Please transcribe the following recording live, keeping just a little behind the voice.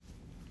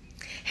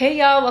Hey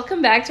y'all,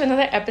 welcome back to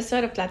another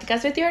episode of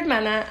Pláticas with your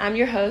hermana. I'm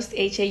your host,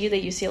 heyyy, the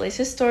UCLA's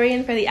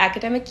historian for the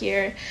academic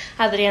year,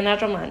 Adriana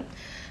Roman.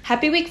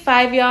 Happy week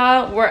 5,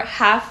 y'all. We're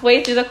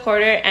halfway through the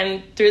quarter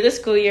and through the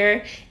school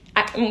year.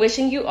 I'm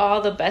wishing you all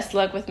the best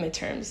luck with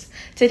midterms.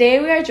 Today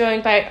we are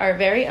joined by our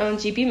very own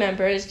GP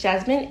members,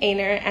 Jasmine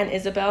Aner and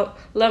Isabella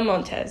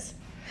Montes.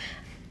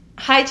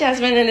 Hi,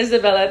 Jasmine and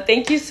Isabella.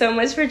 Thank you so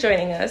much for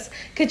joining us.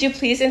 Could you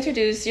please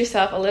introduce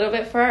yourself a little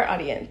bit for our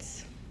audience?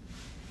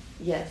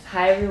 Yes.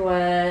 Hi,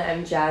 everyone.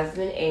 I'm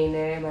Jasmine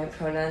Aner. My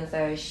pronouns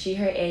are she,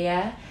 her,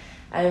 ella.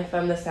 I'm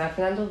from the San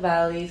Fernando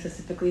Valley,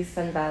 specifically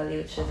Sun Valley,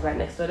 which is right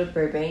next door to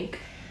Burbank.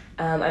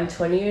 I'm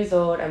 20 years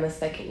old. I'm a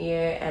second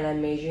year, and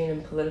I'm majoring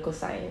in political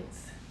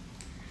science.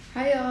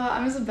 Hi, y'all.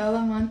 I'm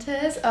Isabella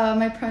Montes.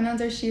 My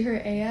pronouns are she,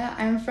 her, ella.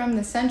 I'm from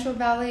the Central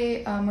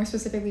Valley, more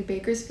specifically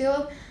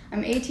Bakersfield.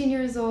 I'm 18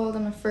 years old.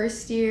 I'm a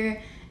first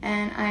year,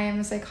 and I am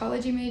a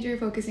psychology major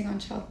focusing on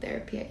child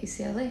therapy at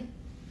UCLA.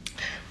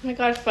 Oh my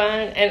god,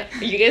 fun. And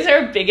you guys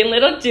are a big and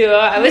little duo.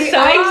 I was so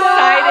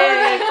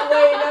excited.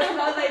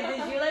 I was like, did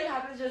you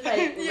happen to just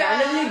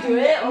randomly do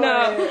it? Or?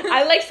 No,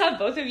 I saw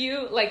both of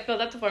you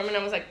filled out the form and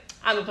I was like,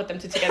 I'm gonna put them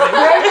two together.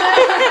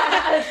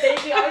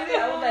 Thank you.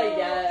 I was like,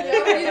 yeah.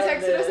 Yeah, when you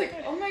texted, I was like,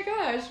 oh my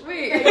gosh,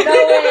 wait.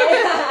 No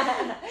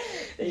way.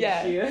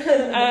 Thank you.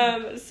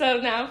 So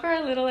now for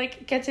our little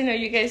get to know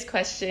you guys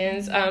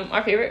questions.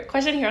 Our favorite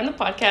question here on the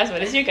podcast: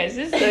 what is your guys'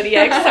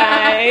 zodiac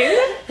sign?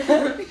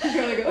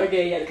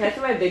 Okay, yeah. Can I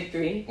say my big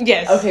three?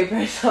 Yes.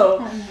 Okay, so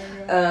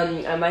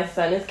my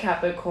sun is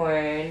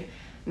Capricorn,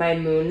 my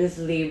moon is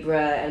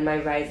Libra, and my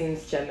rising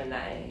is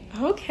Gemini.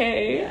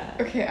 Okay. Yeah.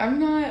 Okay, I'm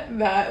not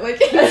that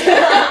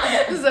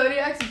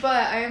zodiacs,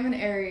 but I am an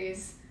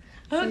Aries.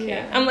 Okay. So,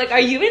 yeah. I'm are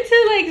you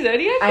into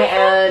zodiac? I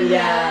am,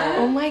 yeah.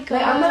 Oh my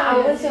god. I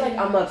wouldn't say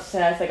I'm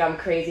obsessed, I'm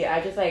crazy.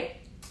 I just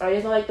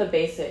know the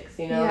basics,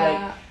 you know,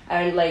 yeah.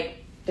 And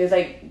there's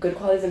good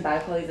qualities and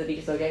bad qualities of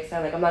each zodiac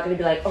sign. I'm not gonna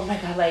be oh my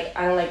god,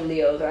 I don't like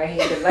Leos or I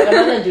hate them. I'm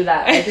not gonna do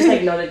that. I just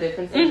know the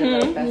differences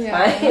and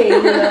that's fine.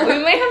 You know? We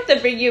might have to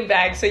bring you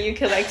back so you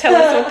can tell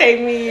us what they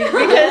mean,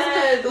 because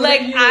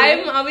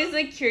I'm always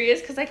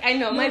curious because I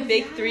know my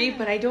big three,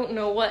 but I don't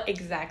know what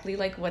exactly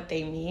what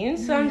they mean.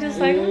 So I'm just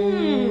Or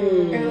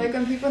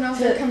when people know if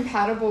they're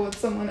compatible with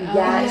someone else.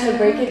 Yeah, to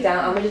break it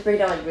down, I'm gonna just break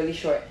it down really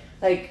short.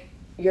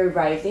 Your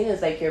rising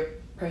is your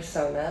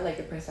persona,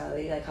 your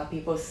personality, how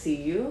people see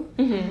you.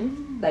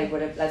 Mm-hmm.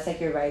 That's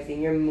your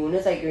rising. Your moon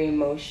is your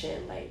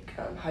emotion,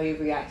 how you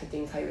react to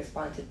things, how you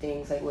respond to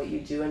things, what you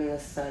do. And then the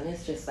sun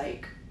is just the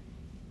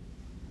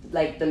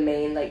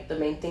main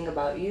thing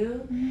about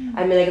you. Mm.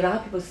 I mean, not how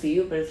people see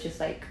you, but it's just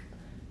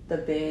the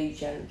big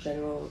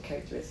general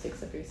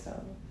characteristics of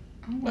yourself.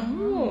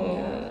 Oh,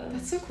 yeah.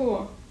 That's so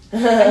cool. I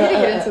need to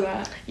get into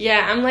that.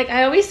 Yeah, I'm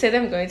I always say that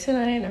I'm going to,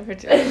 and I never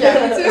do.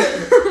 Yeah, me too.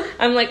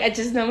 I'm I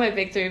just know my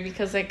big three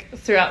because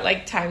throughout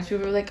times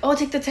people were oh,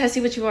 take the test,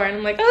 see what you are, and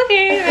I'm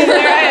okay, and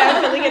there I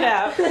am filling it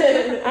out.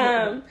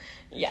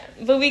 Yeah,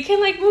 but we can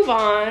move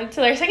on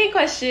to our second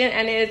question,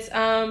 and it's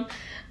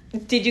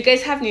did you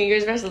guys have New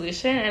Year's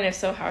resolution, and if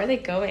so, how are they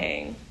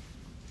going?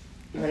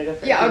 You wanna go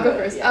first? Yeah, I'll go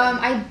first. Yeah.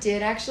 I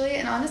did actually,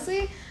 and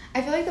honestly,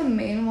 I feel the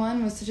main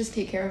one was to just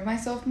take care of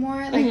myself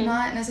more.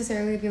 Not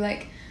necessarily be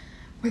wake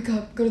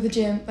up, go to the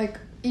gym,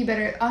 eat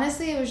better.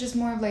 Honestly, it was just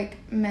more of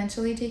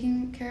mentally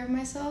taking care of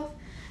myself.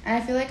 And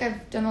I feel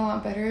I've done a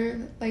lot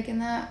better in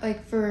that.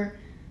 For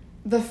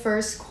the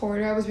first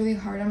quarter, I was really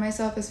hard on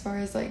myself as far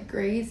as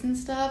grades and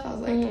stuff. I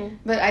was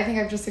but I think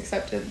I've just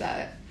accepted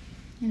that,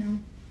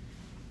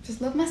 just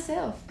love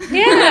myself.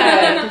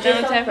 Yeah.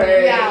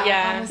 Definitely.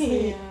 Yeah.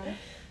 Honestly, yeah.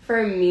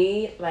 For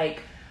me,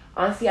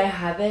 honestly, I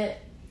haven't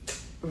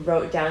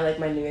wrote down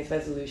my New Year's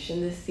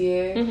resolution this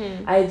year.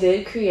 Mm-hmm. I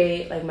did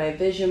create my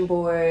vision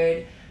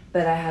board,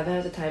 but I haven't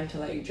had the time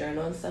to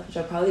journal and stuff, which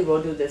I probably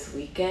will do this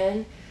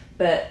weekend.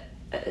 But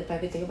if I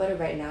could think about it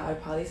right now,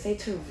 I'd probably say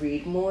to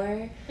read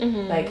more.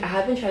 Mm-hmm. I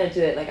have been trying to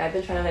do it. I've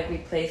been trying to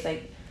replace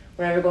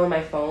whenever I go on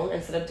my phone,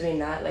 instead of doing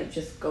that,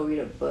 just go read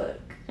a book.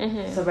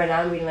 Mm-hmm. So right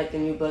now I'm reading the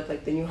new book,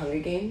 the new Hunger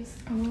Games.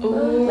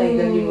 Ooh.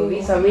 The new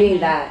movie. So I'm reading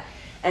that.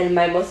 And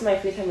most of my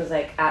free time was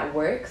at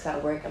work. So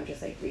at work I'm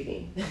just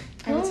reading.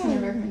 I have a ton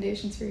of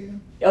recommendations for you.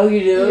 Oh, you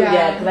do?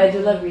 Yeah. Because I do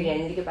love reading. I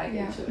need to get back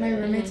into it. My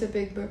roommate's a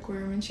big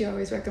bookworm, and she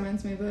always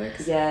recommends me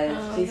books.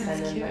 Yes, please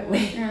send them my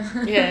way.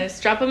 Yeah. Yes,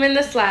 drop them in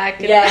the Slack.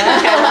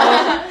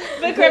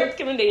 Book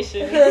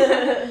recommendation.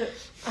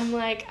 I'm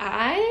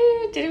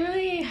I didn't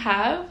really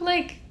have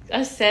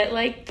a set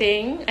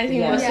thing. I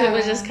think most of it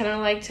was just kind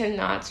of to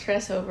not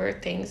stress over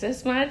things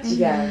as much.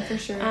 Yeah, for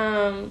sure.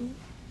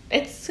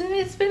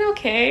 It's been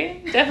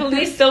okay.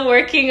 Definitely still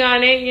working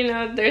on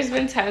it. There's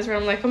been times where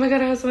I'm oh my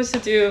god, I have so much to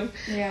do.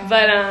 Yeah.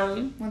 But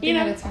one thing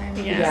at a time.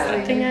 Yeah,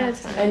 one thing at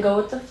a time. And go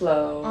with the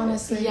flow.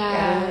 Honestly.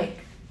 Yeah. And,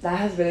 that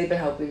has really been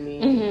helping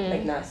me.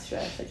 Mm-hmm. Not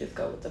stress. I just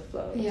go with the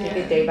flow. Yeah. Take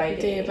it day by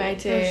day. Day by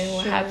day. For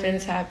What sure.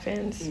 happens.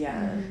 Yeah.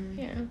 Mm-hmm.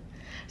 Yeah.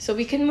 So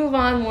we can move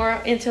on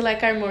more into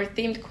like our more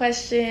themed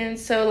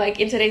questions. So like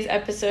in today's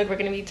episode, we're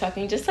going to be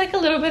talking just like a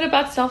little bit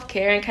about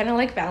self-care and kind of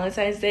like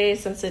Valentine's Day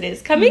since it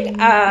is coming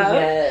up.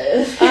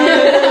 Yes.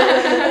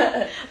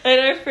 And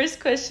our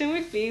first question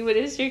would be, what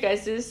is your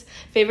guys'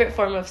 favorite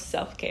form of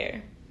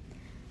self-care?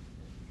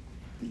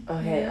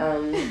 Okay,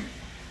 I'm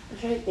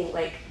trying to think,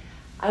 like,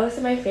 I would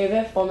say my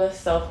favorite form of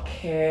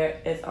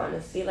self-care is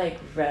honestly, like,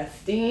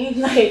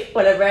 resting. Like,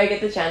 whenever I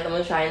get the chance, I'm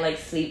gonna try and, like,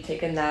 sleep,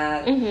 take a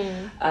nap.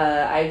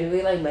 I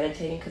really like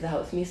meditating because it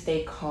helps me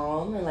stay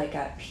calm and, like,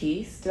 at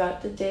peace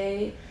throughout the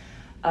day.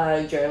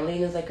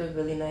 Journaling is, like, a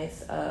really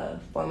nice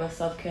form of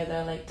self-care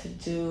that I like to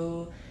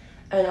do.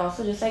 And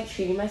also just, like,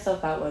 treating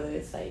myself out, whether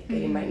it's, like,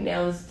 getting my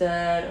nails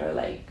done or,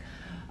 like,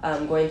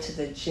 going to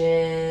the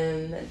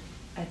gym.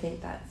 I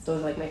think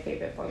those are, like, my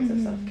favorite forms of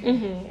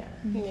self-care.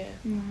 Yeah.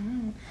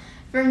 Wow.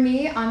 For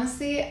me,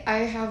 honestly, I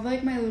have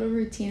like my little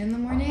routine in the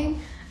morning.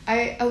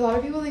 A lot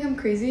of people think I'm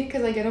crazy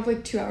because I get up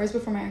like 2 hours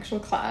before my actual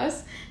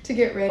class to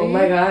get ready. Oh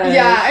my god.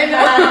 Yeah, I know.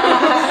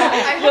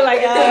 I feel like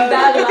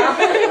that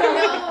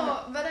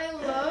No, but I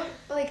love,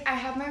 like, I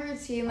have my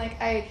routine. Like,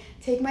 I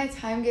take my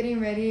time getting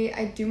ready.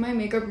 I do my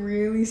makeup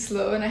really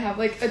slow, and I have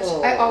like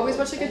I always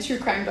watch like a true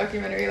crime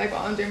documentary like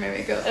while I'm doing my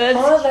makeup.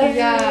 That's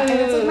yeah, and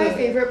it's like my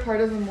favorite part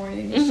of the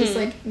morning. It's just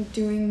like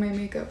doing my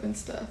makeup and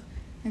stuff.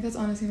 Like, that's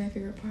honestly my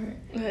favorite part.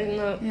 I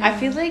know. Yeah. I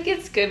feel like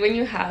it's good when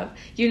you have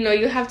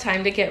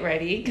time to get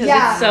ready because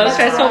Yeah, it's so that's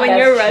stressful when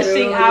you're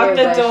rushing out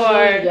the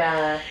door.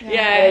 Yeah.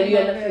 Yeah. And you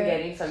end up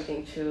forgetting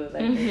something too.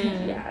 Like,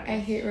 yeah. I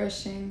hate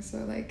rushing, so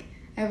like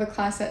I have a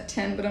class at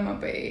 10, but I'm up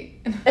by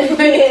 8.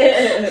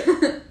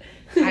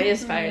 I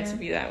aspire to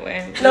be that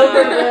way. No,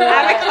 for real. I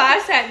have a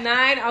class at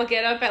 9. I'll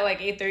get up at like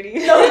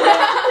 8:30. No,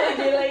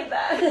 be like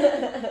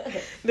that.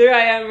 There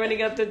I am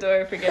running out the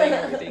door, forgetting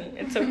everything.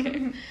 It's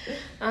okay.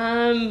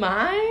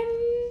 Mine.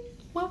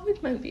 What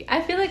would mine be?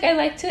 I feel like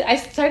I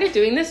started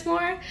doing this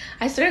more.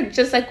 I started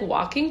just like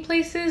walking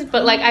places,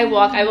 but like I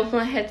will put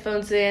my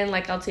headphones in,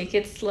 like I'll take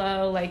it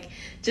slow, like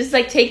just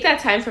like take that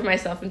time for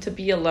myself and to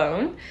be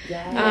alone.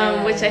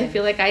 Yeah. Which I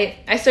feel like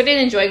I started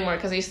enjoying more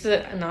because I used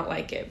to not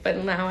like it,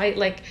 but now I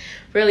like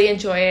really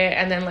enjoy it.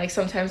 And then like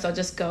sometimes I'll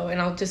just go get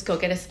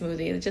a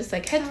smoothie, just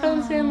like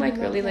headphones in, like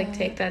really that. like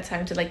take that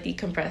time to like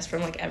decompress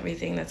from like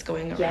everything that's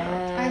going around.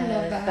 Yeah, I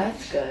love that.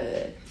 That's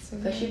good.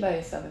 Especially by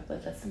yourself, I feel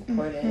like that's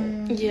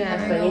important. Yeah.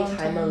 And spending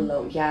time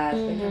alone. Yeah,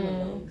 spend time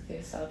alone with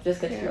yourself.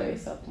 Just get to know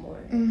yourself more.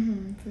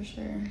 For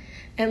sure.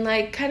 And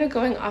like kind of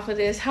going off of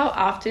this, how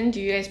often do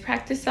you guys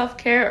practice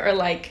self-care, or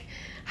like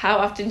how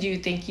often do you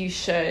think you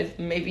should?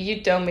 Maybe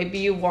you don't, maybe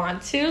you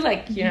want to,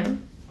 like, you know.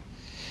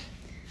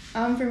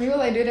 For me,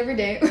 well, I do it every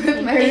day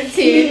with my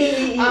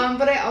routine.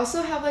 But I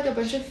also have like a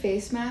bunch of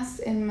face masks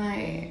in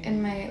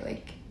my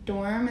like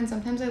dorm, and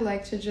sometimes I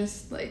like to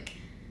just like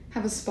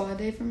have a spa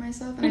day for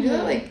myself, and I do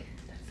that like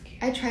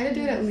I try to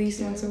do it at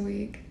least once a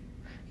week.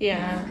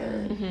 Yeah.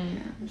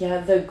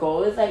 Yeah, the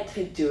goal is like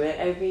to do it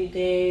every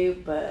day,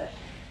 but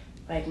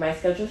like my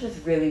schedule's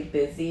just really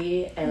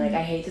busy, and like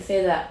I hate to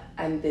say that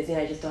I'm busy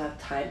and I just don't have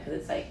time, because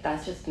it's like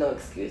that's just no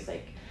excuse.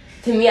 Like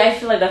to me, I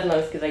feel like that's no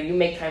excuse. Like you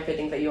make time for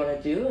things that you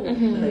want to do and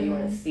people that you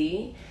want to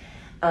see.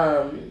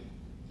 But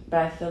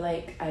I feel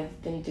like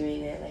I've been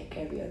doing it like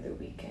every other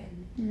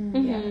weekend.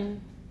 Yeah.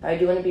 But I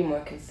do want to be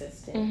more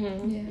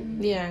consistent.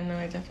 Yeah, no,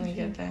 I definitely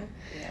get that.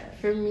 Yeah.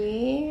 For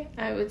me,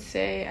 I would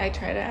say I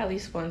try to at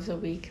least once a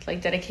week, like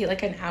dedicate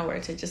like an hour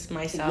to just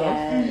myself.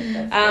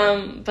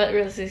 But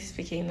realistically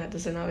speaking, that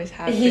doesn't always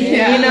happen.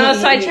 Yeah. You know,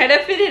 so I try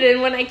to fit it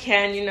in when I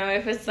can, you know,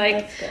 if it's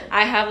like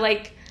I have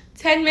like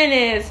 10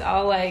 minutes,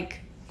 I'll like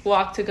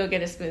walk to go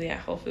get a smoothie at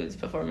Whole Foods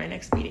before my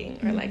next meeting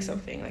or like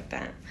something like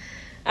that.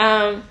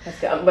 That's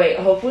good. Wait,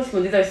 Whole Foods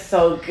smoothies are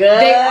so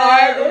good. They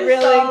are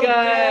really so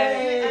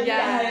good.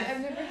 Yeah. I've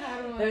never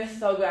had one. They're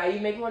so good. You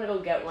make me want to go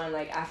get one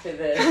like after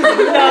this.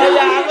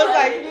 I was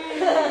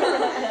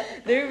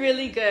like, they're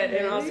really good.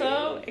 And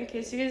also, in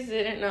case you guys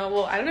didn't know,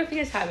 well, I don't know if you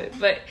guys have it,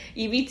 but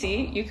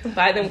EBT, you can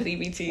buy them with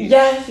EBT.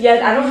 Yes.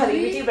 I don't have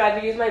EBT, but I've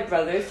been using my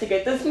brothers to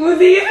get the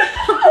smoothies.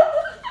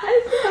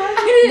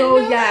 No,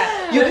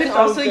 yeah. You can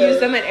also use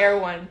them at Air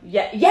One.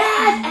 Yeah.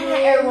 Yes, and at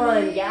Air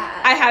One.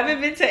 Yeah. I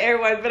haven't been to Air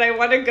One, but I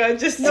want to go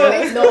just No, to.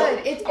 it's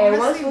good. It's Air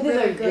One honestly smoothies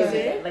really are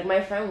good. Like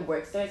my friend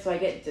works there, so I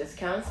get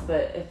discounts.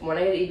 But when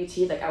I get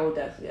EBT, like I will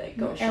definitely like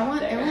go and shop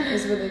there. Air One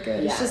is really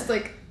good. Yeah. It's just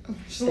like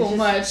just a little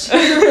much.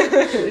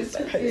 It's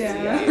pricey.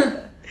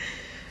 Yeah.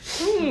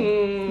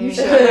 You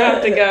should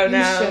have to go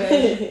now.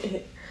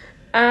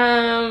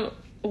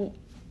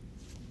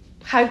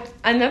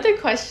 Another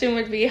question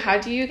would be, how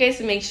do you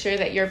guys make sure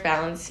that you're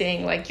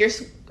balancing like your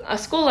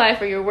school life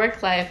or your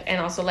work life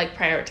and also like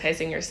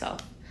prioritizing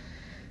yourself?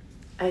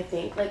 I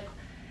think like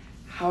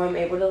how I'm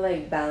able to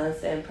like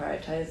balance and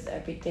prioritize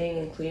everything,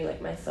 including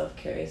like my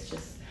self-care, is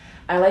just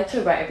I like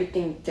to write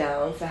everything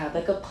down. So I have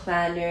like a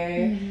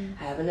planner,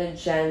 I have an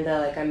agenda,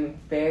 like I'm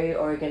very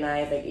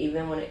organized. Like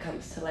even when it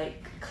comes to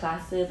like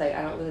classes, like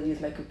I don't really use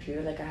my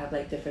computer. Like I have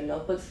like different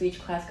notebooks for each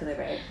class because I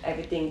write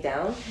everything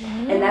down.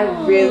 And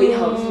that really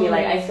helps me.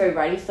 Like I start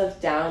writing stuff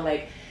down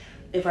like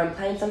if I'm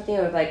planning something,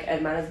 or like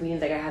Hermana's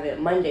meetings, like I have it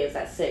Mondays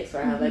at 6, or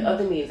I have like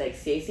other meetings, like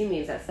CAC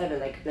meetings at 7,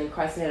 like then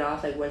crossing it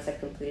off like once I've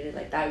completed,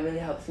 like that really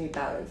helps me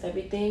balance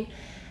everything.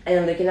 And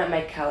then looking at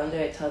my calendar,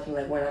 it tells me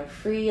like when I'm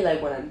free,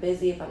 like when I'm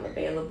busy, if I'm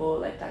available,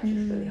 like that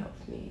just really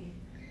helps me.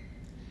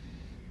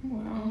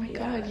 Wow. Oh my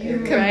God, you're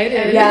right.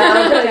 committed.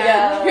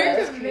 Yeah.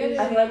 You're committed.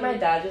 I feel like my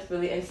dad just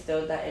really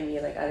instilled that in me,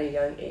 like at a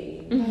young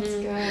age. That's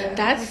good.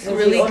 That's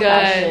really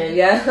good.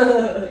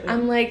 Yeah.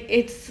 I'm like,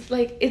 it's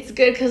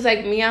good because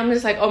like me, I'm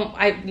just like, oh,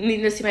 I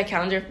need to see my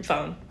calendar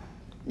phone.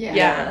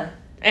 Yeah.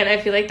 And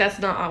I feel like that's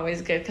not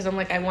always good because I'm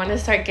like, I want to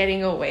start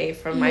getting away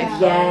from my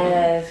phone.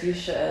 Yes, you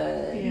should.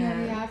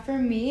 Yeah, for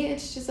me,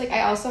 it's just like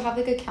I also have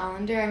like a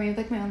calendar. I made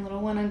like my own little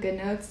one on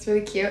GoodNotes. It's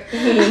really cute.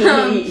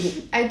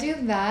 I do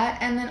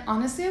that, and then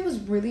honestly, I was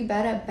really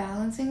bad at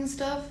balancing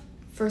stuff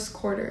first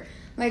quarter.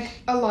 Like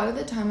a lot of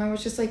the time, I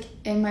was just like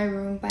in my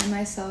room by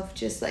myself,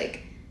 just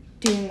like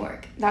doing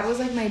work. That was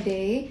like my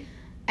day.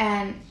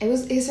 And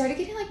it started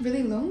getting like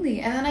really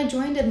lonely, and then I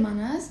joined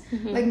Hermanas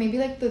like maybe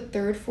like the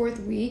 3rd,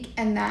 4th week,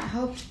 and that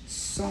helped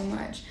so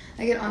much.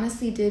 Like it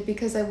honestly did,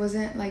 because I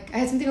wasn't like, I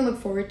had something to look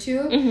forward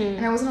to,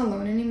 and I wasn't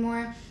alone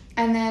anymore.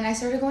 And then I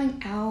started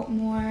going out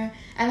more,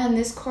 and then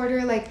this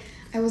quarter, like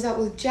I was out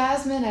with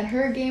Jasmine at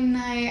her game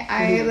night.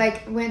 I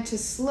like went to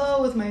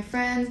Slow with my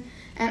friends,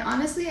 and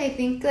honestly I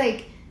think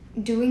like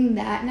doing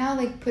that now,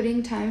 like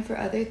putting time for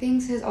other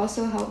things, has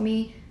also helped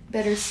me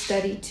better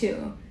study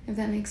too. If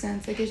that makes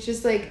sense. Like it's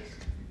just like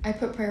I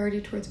put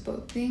priority towards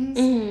both things.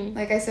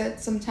 Like I said,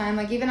 some time,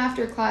 like even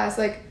after class,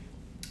 like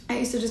I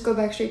used to just go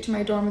back straight to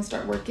my dorm and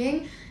start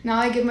working. Now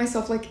I give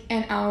myself like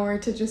an hour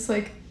to just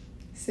like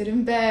sit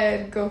in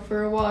bed, go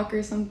for a walk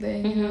or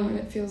something, you know, and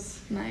it feels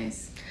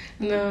nice.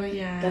 No,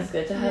 yeah. That's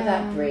good to have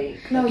that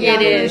break. No,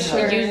 it is.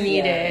 Sure. You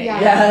need it.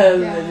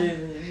 Yeah.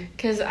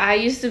 Because I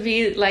used to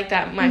be like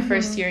that my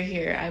first year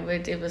here.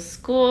 It was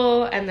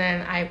school, and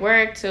then I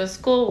worked. So it was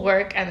school,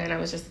 work, and then I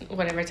was just,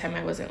 whatever time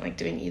I wasn't like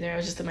doing either, I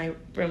was just in my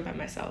room by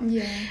myself.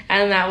 Yeah.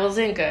 And that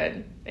wasn't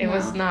good. It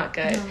was not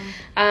good.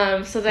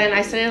 No. So then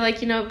I started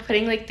like, you know,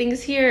 putting like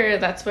things here.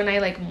 That's when I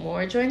like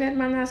more joined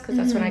Hermanas, because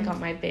that's when I got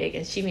my big,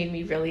 and she made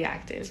me really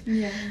active.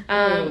 Yeah.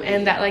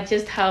 And that like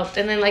just helped.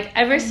 And then like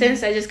ever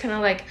since, I just kind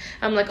of like,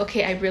 I'm like,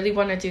 okay, I really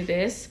want to do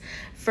this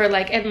for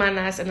like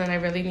Hermanas, and then I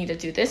really need to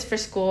do this for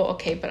school.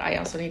 Okay, but I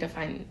also need to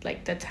find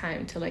like the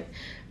time to like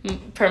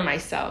for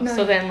myself.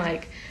 So then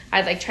like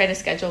I like try to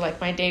schedule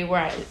like my day where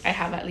I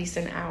have at least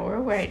an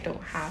hour where I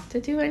don't have to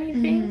do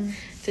anything,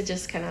 to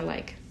just kind of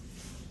like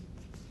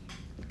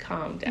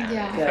calm down.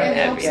 Yeah, it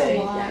helps a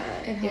lot.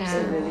 It helps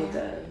It really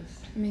does.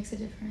 It makes a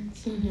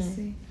difference,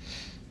 honestly.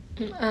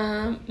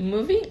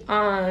 Moving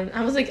on,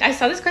 I was like, I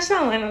saw this question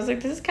online. I was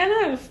like, this is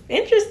kind of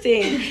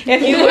interesting.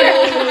 If you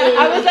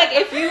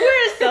were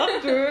a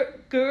self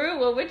guru,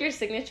 what would your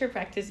signature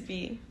practice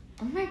be?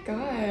 Oh my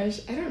gosh,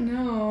 I don't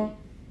know.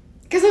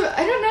 Cause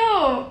I don't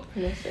know.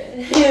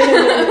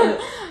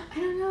 I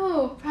don't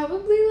know.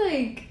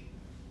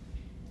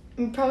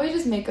 Probably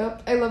just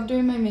makeup. I love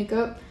doing my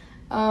makeup.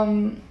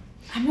 I'm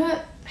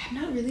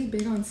not really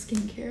big on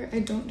skincare. I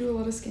don't do a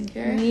lot of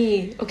skincare.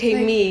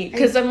 Me.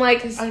 Because I'm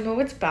like, I know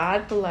it's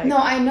bad, but like... No,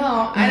 I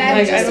know. And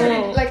I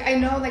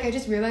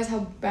just realized how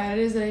bad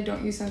it is that I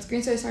don't use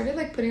sunscreen. So I started,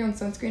 like, putting on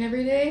sunscreen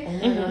every day.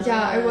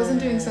 Yeah, I wasn't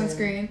doing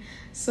sunscreen.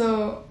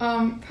 So,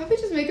 probably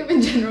just makeup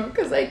in general.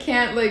 Because I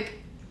can't, like,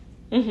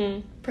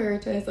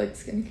 prioritize, like,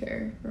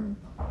 skincare.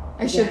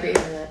 I should be.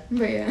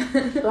 But, yeah.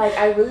 Like,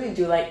 I really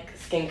do like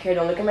skincare.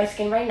 Don't look at my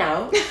skin right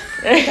now.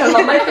 I'm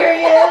on my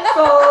period,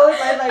 so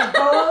I like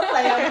both.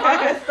 Like, I'm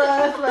August, but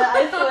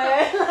I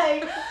swear,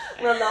 like,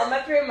 when I'm not on my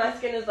period, my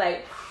skin is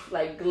like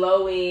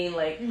glowing,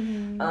 like,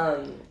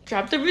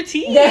 Drop the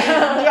routine.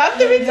 Yeah. Drop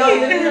the routine. No,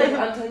 literally,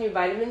 like, I'm telling you,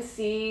 vitamin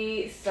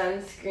C,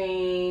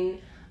 sunscreen,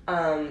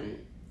 and,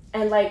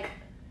 like,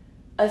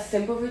 a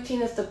simple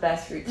routine is the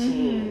best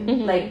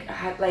routine. Like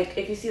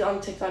if you see on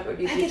TikTok or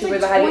these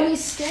YouTubers like having 20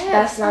 steps.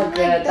 That's not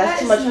good. Like, that's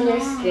too much on your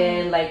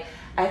skin. Like,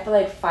 I feel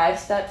like 5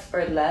 steps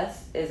or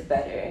less is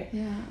better.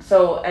 Yeah.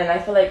 So, and I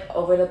feel like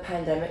over the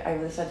pandemic, I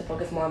really started to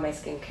focus more on my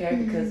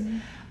skincare because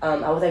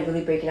I was like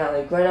really breaking out.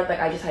 Like growing up, like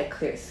I just had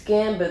clear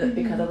skin, but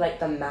because of like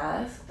the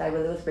mask, that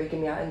really was breaking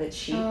me out in the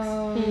cheeks.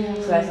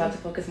 So I started to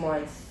focus more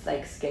on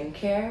like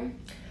skincare.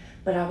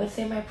 But I would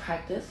say my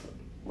practice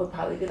would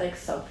probably be like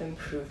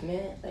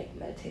self-improvement, like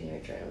meditating or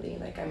journaling.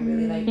 Like I'm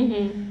really like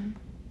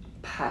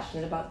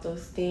passionate about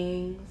those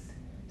things.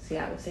 So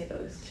yeah, I would say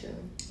those two.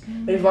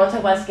 But if you want to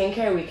talk about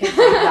skincare, we can save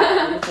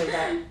that. We'll save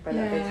that for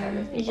another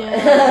time.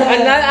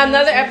 Yeah.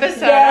 Another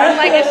episode. I'm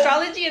like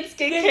astrology and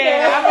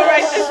skincare. I'm gonna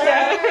write this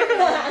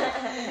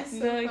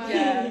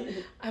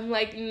down. I'm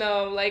like,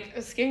 no, like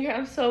skincare.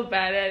 I'm so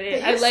bad at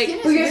it. But I like. skin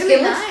is But your really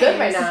skin nice. looks good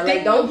right now.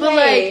 Like, don't but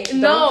play. like,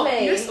 Don't no,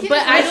 play. Your skin but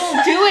is I nice.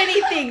 don't do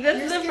anything. That's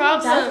Your the skin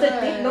problem. That's the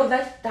thing. No,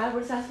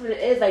 that's what it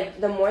is. Like,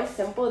 the more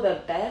simple,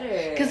 the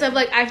better. Because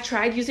I've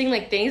tried using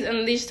like things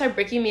and they just start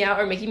breaking me out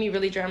or making me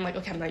really dry. I'm like,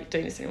 okay, I'm not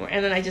doing this anymore.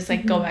 And then I just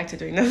like go back to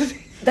doing those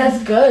things.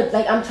 That's good.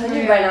 Like, I'm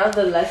telling you right now,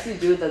 the less you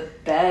do, the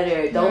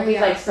better. Don't be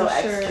like so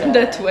extra.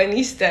 The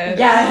 20 steps.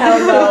 Yeah, hell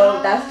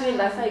no. That's too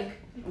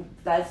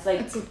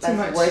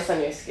much. worse on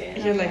your skin.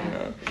 You're like,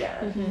 no. Yeah.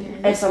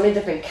 Mm-hmm. And so many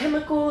different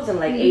chemicals and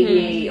like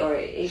 88 or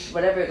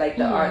whatever, like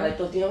the art, like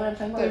those, you know what I'm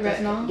talking about? The Like,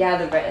 retinol? Yeah,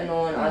 the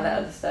retinol and all that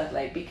other stuff.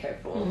 Like, be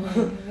careful.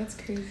 Yeah, that's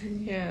crazy.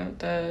 Yeah,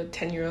 the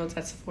 10-year-olds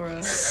at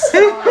Sephora.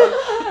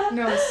 Stop.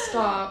 No,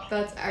 stop.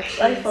 That's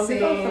actually Like, focus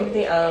insane. on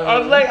something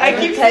I'm like, I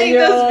keep 10 seeing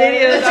those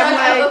videos. The I'm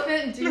like,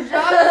 elephant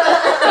dewdrop.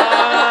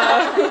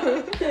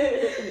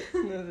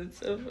 no, that's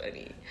so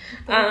funny.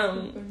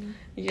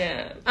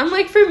 Yeah, I'm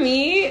like, for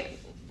me,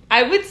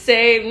 I would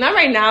say not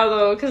right now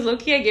though, because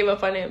low-key I gave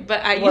up on it.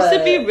 But I used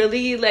to be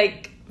really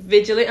like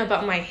vigilant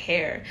about my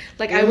hair.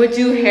 Like I would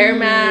do hair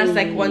masks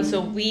like once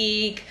a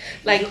week,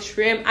 like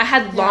trim. I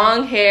had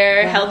long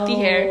hair, healthy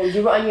hair.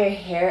 You were on your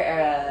hair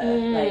era,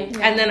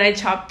 And then I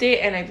chopped it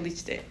and I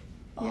bleached it.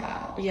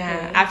 Yeah.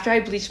 Yeah, after I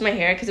bleached my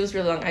hair because it was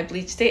really long, I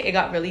bleached it. It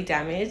got really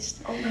damaged.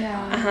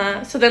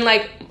 Yeah. So then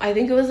like I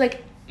think it was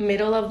like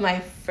middle of my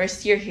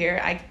first year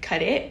here, I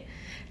cut it.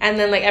 And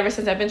then, like, ever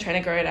since I've been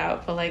trying to grow it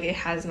out, but, like, it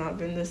has not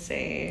been the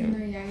same. No,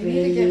 yeah, you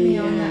need to get me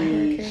on that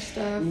hair care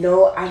stuff.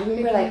 No, I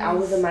remember, like, I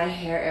was in my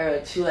hair era,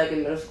 too, like,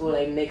 in middle school,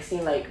 like,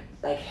 mixing, like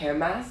hair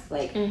masks,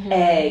 like,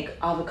 egg,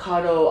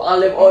 avocado,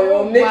 olive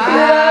oil, mixing it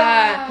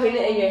up, putting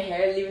it in your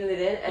hair, leaving it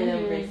in, and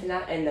then rinsing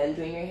out, and then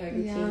doing your hair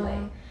routine,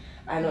 like,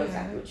 I know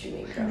exactly what you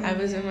mean, girl. I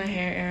was in my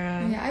hair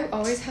era. Yeah, I've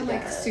always had,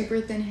 like,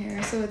 super thin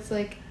hair, so it's,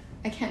 like,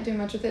 I can't do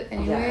much with it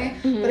anyway.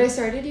 Yeah. But I've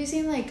started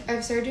doing like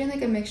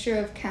a mixture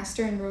of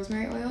castor and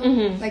rosemary oil,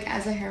 like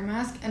as a hair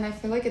mask, and I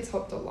feel like it's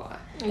helped a lot.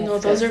 No,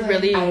 those are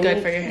really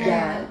good for your hair.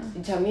 Yeah,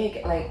 tell me,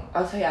 like,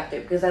 I'll tell you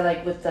after, because I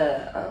like with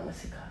the,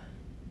 what's it called?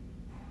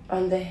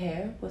 On the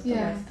hair? What's the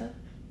white stuff?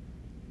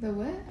 The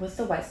what? What's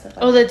the white stuff?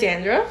 Oh, the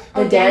dandruff?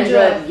 The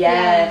dandruff,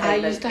 yes. I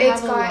Like used to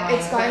have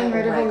It's gotten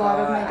rid of a lot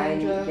of my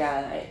dandruff.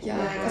 Yeah,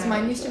 because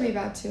mine used to be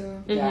bad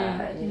too.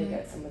 Yeah, I need to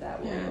get some of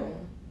that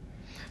one.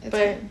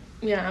 But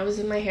yeah, I was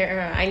in my hair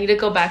era. I need to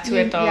go back to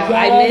it though. Yeah.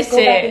 I miss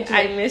it.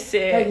 I miss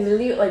it. Like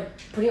literally, like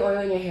putting oil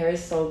in your hair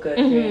is so good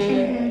for your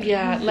hair.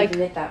 Yeah, like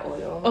that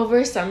oil.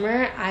 Over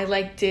summer, I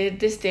like did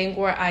this thing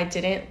where I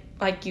didn't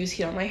like use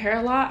heat on my hair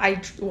a lot.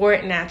 I wore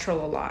it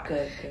natural a lot.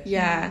 Good.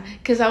 Yeah,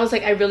 because I was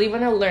like, I really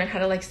want to learn how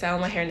to like style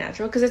my hair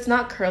natural because it's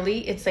not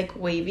curly, it's like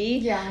wavy.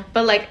 Yeah.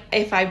 But like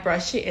if I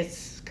brush it,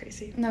 it's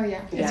crazy. No,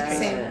 yeah, it's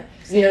crazy.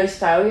 You know,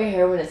 style your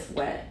hair when it's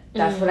wet.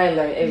 That's what I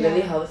learned. It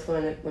really helps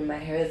when my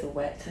hair is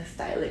wet to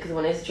style it. Because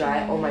when it's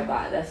dry, oh my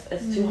god, it's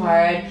too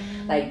hard.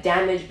 Like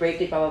damage,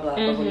 breakage, blah blah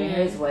blah. But when your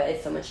hair is wet,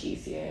 it's so much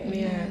easier.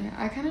 Yeah.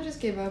 I kind of just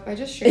gave up. I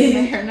just straighten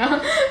my hair now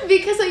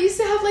because I used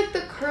to have like the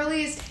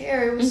curliest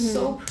hair. It was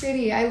so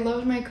pretty. I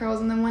loved my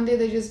curls, and then one day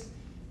they just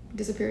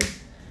disappeared.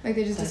 Like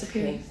they just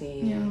disappeared.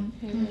 Crazy. Yeah.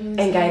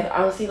 And guys,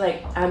 honestly,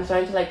 like I'm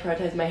starting to like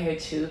prioritize my hair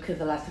too. Because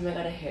the last time I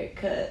got a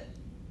haircut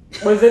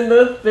was in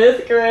the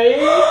 5th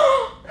grade.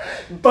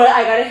 But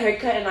I got a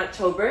haircut in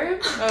October.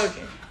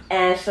 Okay.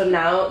 And so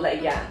now,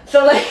 like, yeah.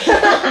 So, like,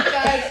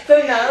 so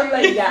now I'm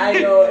like, yeah, I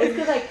know. It's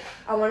because, like,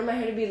 I wanted my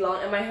hair to be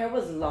long. And my hair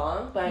was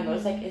long, but I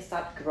noticed, like, it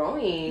stopped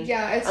growing.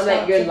 Yeah, it's I'm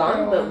like, you're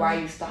long, but why are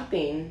you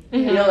stopping?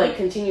 You know, like,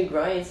 continue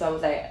growing. So I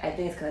was like, I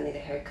think it's because I need a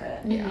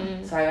haircut.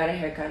 Yeah. So I got a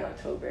haircut in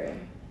October.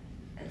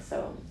 And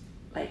so,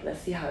 like, let's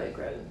see how it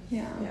grows.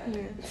 Yeah. I'm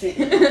like,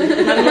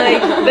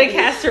 the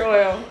castor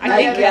oil. I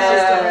think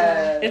castor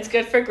oil. It's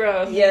good for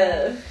growth.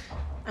 Yeah.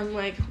 I'm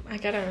like, I'm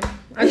trying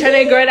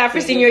to grow it out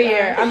for senior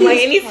year. I'm like,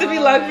 it needs to be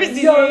long for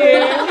senior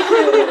year.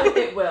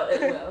 It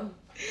will.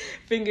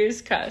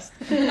 Fingers crossed.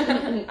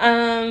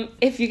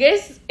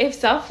 If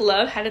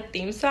self-love had a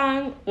theme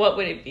song, what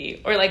would it be?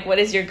 Or like, what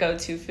is your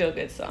go-to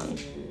feel-good song?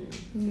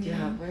 Do you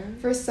have one?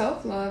 For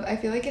self-love, I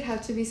feel like it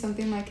had to be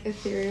something like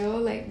ethereal,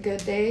 like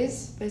Good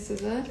Days by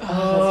SZA.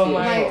 Oh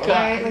my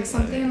god. Like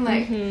something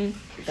like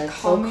That's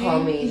calming. so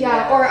calming.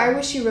 Yeah, or I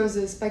Wish You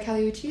Roses by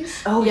Kali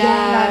Uchis. Oh yeah.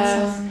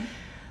 That song.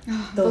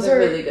 Those are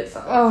really good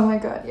songs. Oh my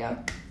god, yeah.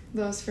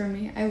 Those for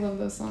me. I love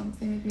those songs.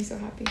 They make me so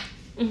happy.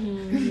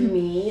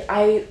 Me,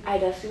 I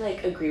definitely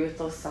like agree with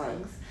those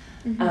songs.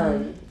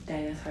 Dang,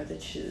 it's hard to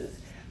choose.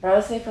 But I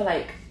would say for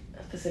like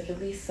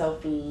specifically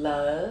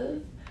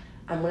self-love,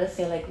 I'm gonna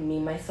say like Me,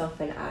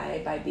 Myself, and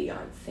I by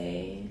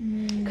Beyonce.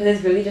 Because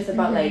it's really just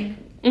about like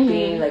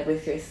being like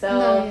with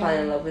yourself,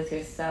 falling in love with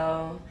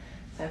yourself.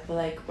 So I feel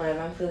like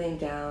whenever I'm feeling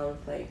down,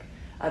 like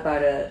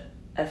about a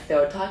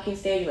failed talking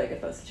stage, like a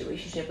failed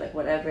situationship, like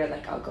whatever,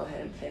 like I'll go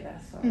ahead and play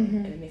that song.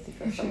 And it makes me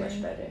feel so much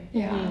better.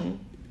 Yeah.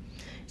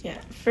 Yeah,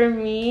 for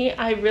me,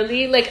 I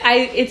really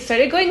it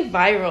started going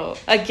viral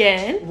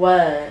again.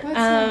 What?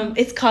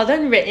 It's called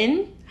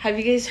Unwritten. Have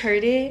you guys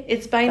heard it?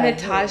 It's by By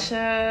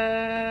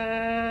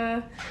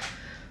Natasha.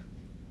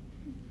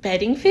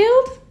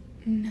 Bedingfield?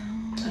 No.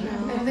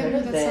 I've heard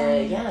of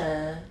it.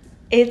 Yeah.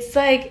 It's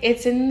like,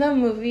 it's in the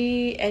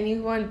movie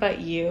Anyone But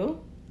You.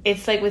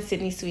 It's like with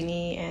Sydney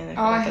Sweeney and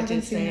I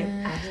haven't seen it.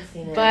 I haven't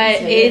seen it.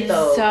 But it's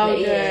so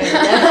good.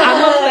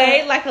 I'm gonna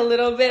play like a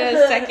little bit of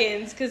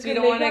seconds because we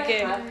don't want to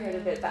get. I've heard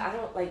of it, but I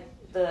don't like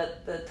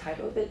the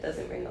title of it.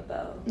 Doesn't ring a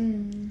bell.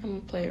 I'm gonna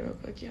play it real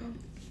quick, y'all.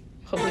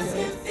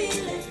 Hopefully,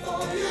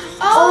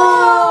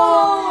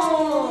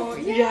 Oh,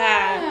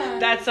 yeah,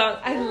 that song.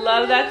 I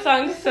love that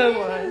song so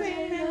much.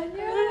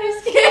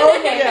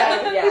 Okay,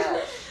 yeah.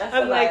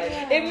 I'm like,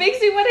 it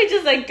makes me want to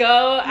just like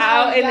go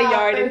out in the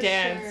yard and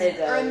dance. Sure. It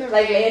does. Or in the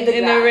like rain.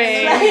 in the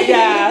rain,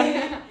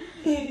 yeah.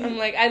 I'm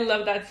like, I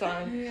love that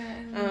song.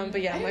 Yeah.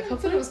 But yeah, I'm like,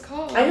 that's what it was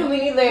called. I know, me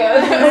neither.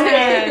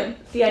 Yeah.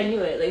 See, I knew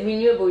it. Like, we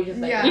knew it, but we just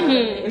like...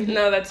 Yeah.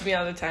 No, that's me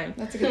all the time.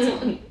 That's a good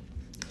song.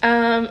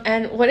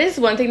 And what is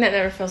one thing that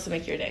never fails to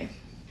make your day?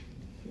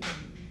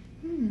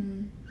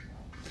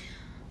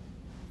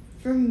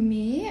 For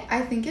me,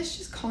 I think it's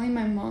just calling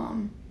my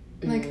mom.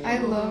 Like, I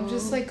love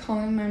just, like,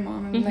 calling my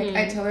mom and, like,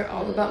 I tell her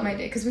all about my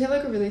day. Because we have,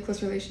 like, a really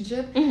close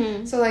relationship.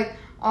 So, like,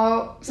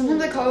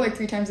 sometimes I call her, like,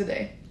 3 times a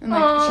day. And,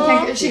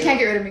 like, she can't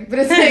get rid of me. But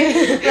it's,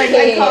 like,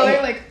 I call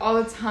her, like,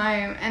 all the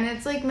time. And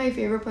it's, like, my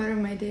favorite part of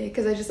my day.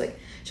 Because I just, like,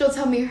 she'll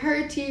tell me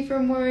her tea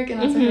from work. And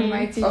I'll tell her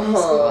my tea from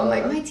school. I'm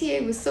like, my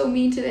TA was so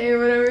mean today or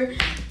whatever.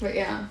 But,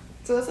 yeah.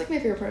 So that's, like, my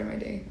favorite part of my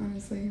day,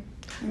 honestly.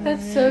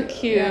 That's so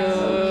cute. Yeah.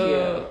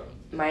 So cute.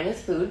 Mine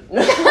is food.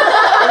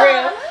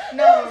 Real.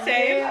 No.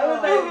 Same. I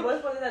was like,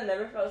 what's one thing that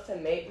never fails to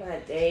make my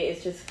day?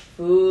 It's just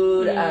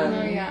food.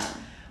 Yeah.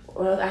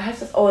 Well, I have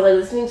to. Like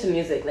listening to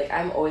music. Like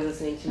I'm always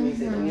listening to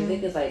music. The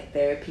music is like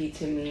therapy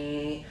to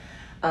me.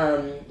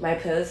 My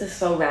playlist is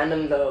so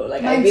random though.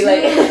 Like I'd be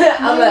like,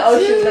 I'm like, oh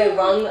shoot, like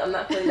wrong. I'm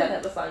not playing that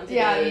type of song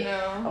today. Yeah,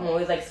 no. I'm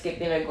always like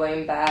skipping or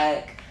going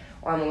back.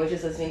 Or I'm always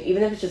just listening,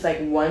 even if it's just like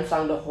one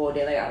song the whole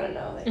day. Like I don't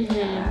know. Like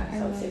yeah, so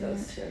I would say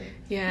those two.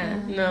 Yeah,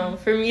 no,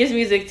 for me it's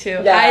music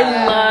too. Yeah.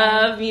 I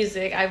love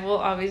music. I will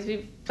always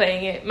be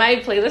playing it. My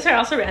playlists are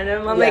also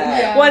random. I'm like,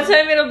 one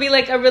time it'll be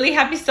like a really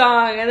happy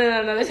song, and then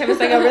another time it's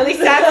like a really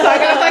sad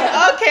song, and I'm like,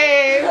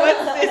 okay,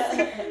 what's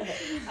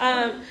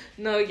this?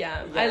 No,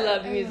 yeah, I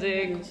love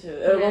music. Me too.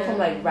 It'll go from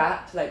like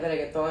rap to like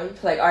reggaeton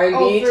to like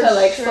R&B for to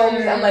like sure. soul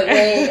music. I'm like,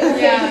 wait.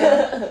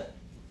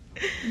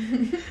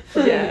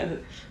 Yeah.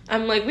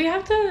 I'm like, we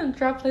have to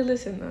drop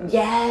playlists in those.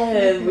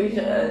 Yes, we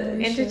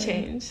should.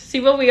 Interchange. See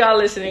what we all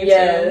listening to.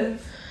 Yes.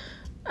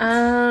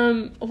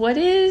 What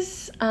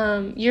is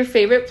your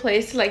favorite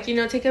place to like,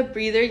 take a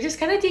breather, just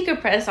kind of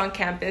decompress on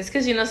campus?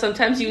 Because,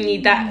 sometimes you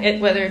need that,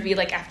 whether it be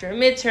like after a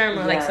midterm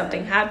or like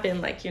something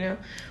happened, like,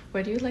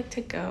 where do you like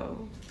to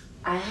go?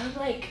 I have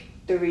like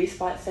 3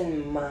 spots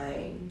in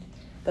mind.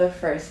 The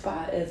first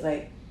spot is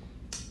like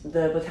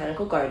the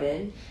botanical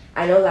garden.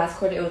 I know last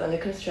quarter it was under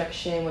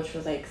construction, which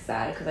was like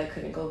sad because I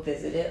couldn't go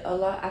visit it a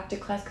lot after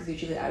class because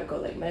usually I would go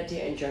like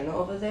meditate and journal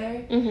over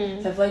there.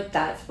 So I feel like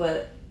that's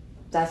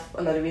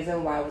another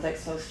reason why I was like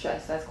so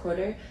stressed last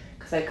quarter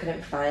because I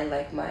couldn't find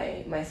like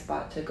my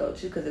spot to go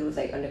to because it was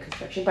like under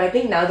construction. But I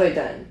think now they're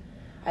done.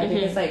 I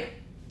think it's like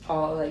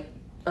all like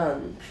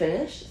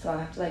finished, so I'll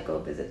have to like go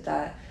visit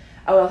that.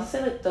 I would also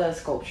say like the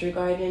sculpture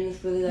garden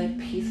is really like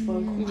peaceful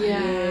and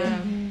quiet.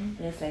 And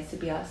it's nice to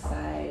be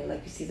outside and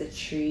like you see the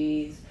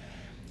trees.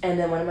 And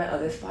then one of my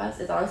other spots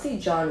is honestly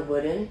John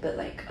Wooden, but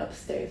like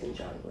upstairs in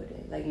John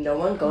Wooden. Like no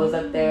one goes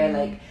up there.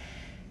 Like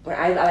when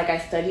I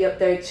study up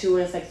there too,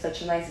 and it's like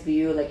such a nice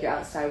view. Like you're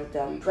outside with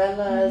the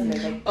umbrellas and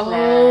there's like plants.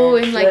 Oh,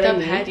 and like the I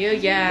mean? patio,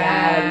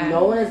 Yeah, like,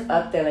 no one is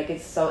up there. Like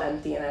it's so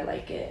empty, and I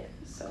like it.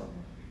 So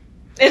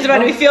it's about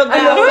to be filled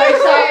now.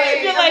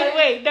 sorry. You're like,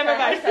 wait, never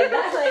mind.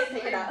 That's like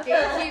take it out.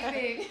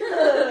 Gatekeeping.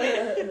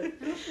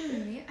 For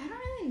me, I don't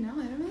really know.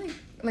 I don't really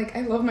like.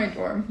 I love my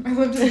dorm. I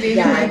love just being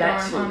in my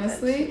dorm,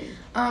 honestly.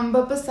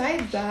 But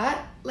besides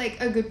that,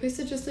 like a good place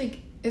to just like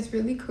it's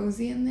really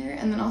cozy in there,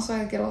 and then also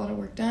I get a lot of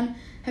work done.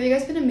 Have you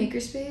guys been to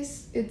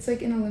Makerspace? It's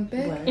like in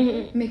Olympic.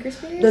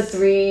 Makerspace. The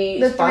three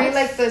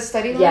like the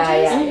study lounges.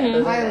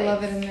 Yeah. I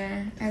love it in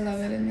there. I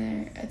love it in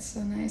there. It's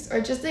so nice. Or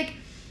just like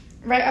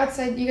right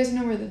outside. You guys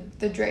know where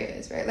the Dre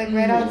is, right? Like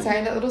right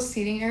outside that little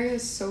seating area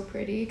is so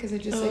pretty because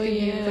it just like a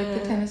view of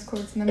like the tennis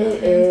courts and the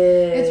mountains.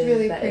 It's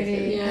really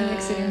pretty. And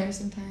like sitting there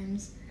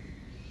sometimes.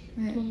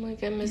 But, oh my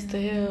god, I miss the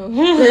hill.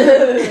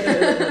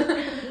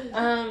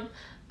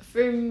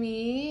 For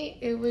me,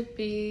 it would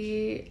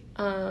be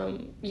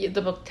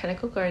the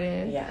botanical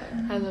garden. Yeah.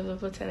 I love the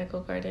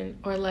botanical garden.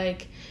 Or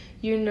like,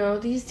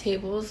 these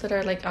tables that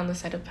are like on the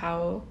side of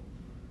Powell?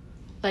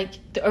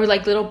 Or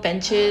like little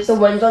benches. The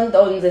ones on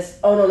this.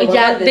 Oh no. The ones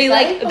on this they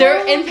side? like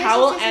they're in yes,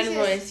 Powell yes, and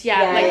yes. Royce.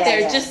 Yeah,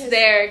 they're just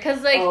there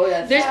because like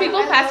there's people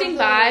I passing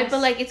by, those.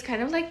 but like it's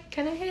kind of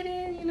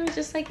hidden.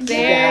 Just like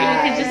there, you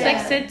can just like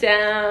sit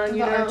down.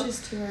 The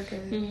arches too are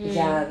good.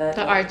 Yeah,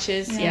 the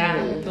arches.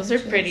 Those are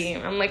pretty.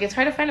 I'm like, it's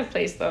hard to find a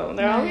place though.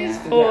 They're always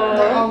full.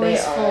 They're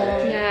always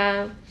full.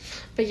 Yeah,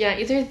 but yeah,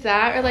 either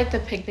that or like the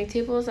picnic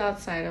tables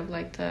outside of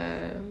like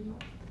the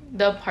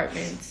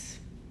apartments.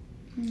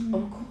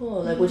 Oh,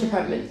 cool. Like, which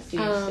apartments do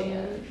you stay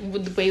at?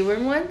 With the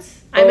Wayward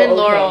ones. I'm in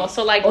Laurel,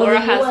 so like Laurel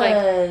has like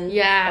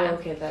Oh,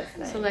 okay, that's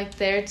nice. So like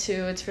there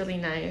too, it's really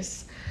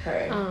nice.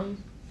 Her.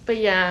 But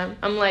yeah,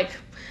 I'm like,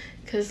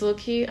 cause low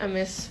key, I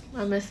miss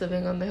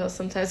living on the hill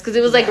sometimes, cause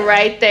it was like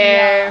right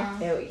there.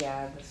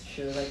 Yeah, that's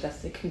true. Like that's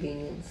the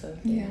convenience of.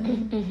 Yeah.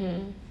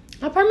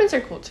 Apartments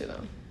are cool too,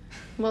 though.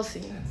 We'll see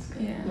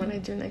when I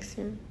do next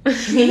year.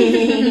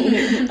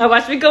 I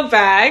watch me go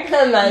back.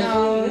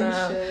 No,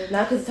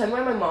 because the time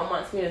where my mom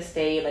wants me to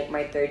stay like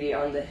my third year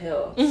on the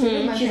hill.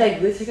 She's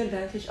like, let's take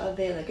advantage of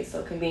it. Like it's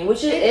so convenient,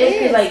 which it is.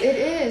 Because like it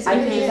is. I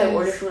can just like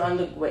order food on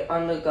the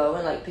go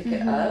and like pick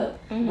it up.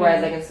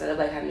 Whereas like instead of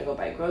like having to go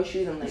buy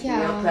groceries and like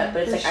meal prep,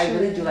 but it's like I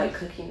really do like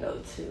cooking though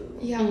too.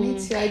 Yeah, me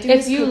too. I do.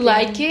 If you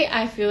like it,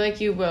 I feel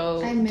like you will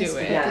do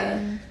it.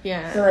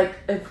 Yeah. So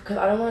like, because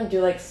I don't want to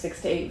do like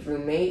 6 to 8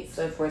 roommates.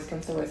 So if worst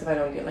comes to worst, if I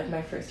don't get like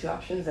my first 2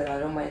 options, then I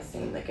don't mind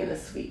staying like in a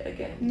suite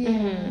again.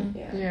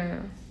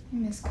 Yeah. I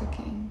miss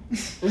cooking. I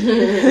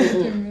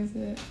miss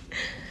it.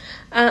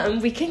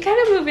 We can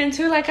kind of move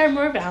into like our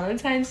more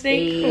Valentine's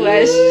Day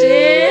questions.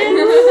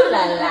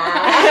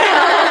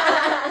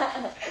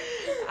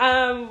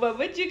 What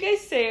would you guys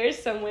say are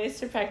some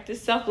ways to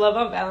practice self-love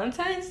on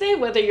Valentine's Day,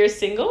 whether you're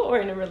single or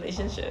in a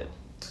relationship?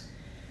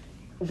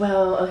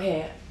 Well,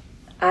 okay,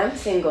 I'm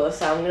single,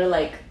 so I'm gonna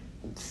like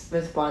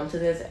respond to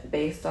this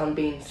based on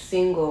being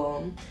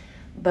single.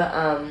 But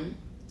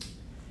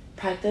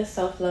practice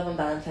self-love on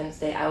Valentine's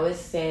Day. I would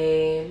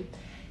say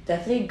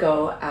definitely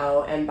go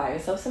out and buy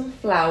yourself some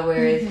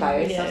flowers,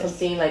 buy yourself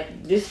something,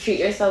 like just treat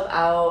yourself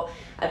out.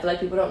 I feel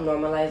like people don't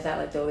normalize that.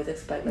 Like they always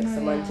expect like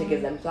someone to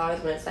give them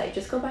flowers, when it's like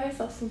just go buy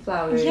yourself some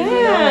flowers. You know,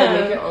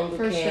 like make your own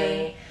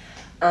bouquet.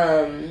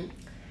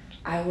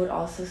 I would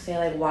also say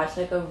like watch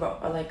like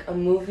a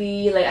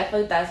movie. Like I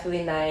feel like that's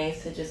really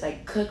nice to just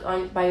like cook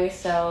on by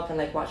yourself and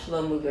like watch a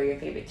little movie or your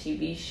favorite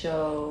TV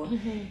show.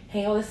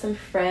 Hang out with some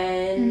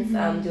friends.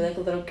 Do like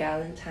a little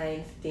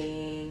Valentine's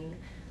thing.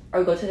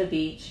 Or go to the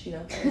beach, you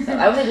know, by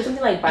yourself. I would say do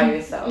something like by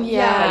yourself.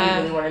 That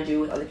you really want to do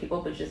with other people,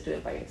 but just do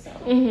it by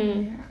yourself.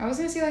 Yeah. I was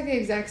gonna say like the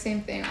exact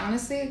same thing.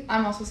 Honestly,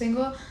 I'm also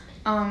single.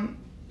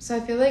 So I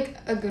feel like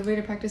a good way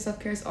to practice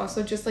self-care is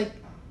also just like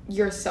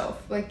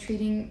yourself, like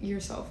treating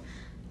yourself.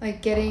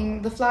 Like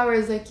getting the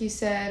flowers, like you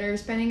said, or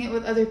spending it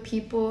with other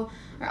people.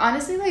 Or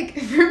honestly, like,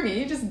 for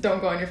me, just don't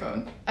go on your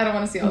phone. I don't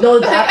want to see all that. No,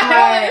 that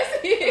part.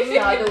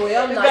 Not the way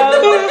I'm not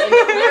going to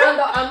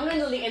Instagram. I'm going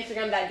to delete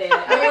Instagram that day.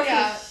 Like,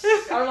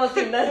 I don't want to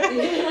see nothing.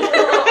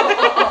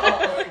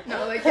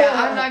 No, like,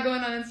 I'm not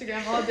going on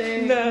Instagram all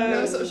day.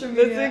 No social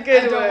media. That's a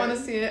good I don't want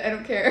to see it. I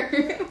don't care.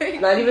 Like,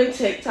 not even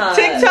TikTok.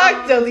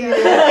 TikTok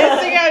deleted.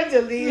 Instagram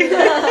deleted.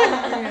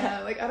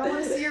 Yeah, like, I don't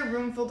want to see your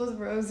room filled with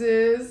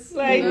roses.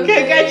 Like,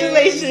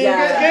 congratulations.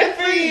 Good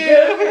for you.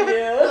 Love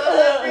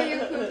that for you,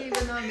 Cookie,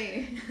 but not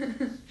me.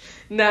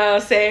 No,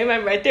 same.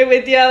 I'm right there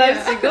with y'all. I'm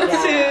single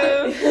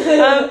too.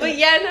 But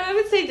yeah, no, I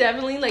would say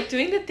definitely like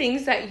doing the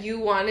things that you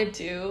want to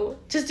do.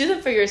 Just do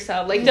them for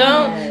yourself. Like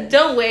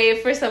don't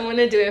wait for someone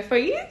to do it for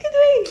you. You can do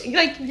it.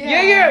 Like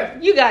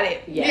you got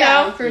it.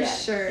 Yeah, you know? for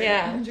sure.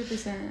 Yeah,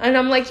 100%. And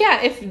I'm like,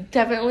 if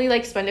definitely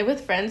like spend it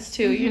with friends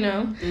too. You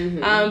know,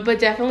 but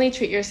definitely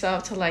treat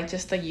yourself to like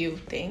just a you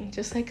thing,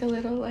 just like a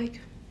little like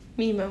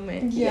me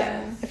moment.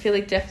 Yeah, I feel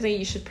like definitely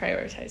you should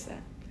prioritize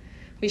that.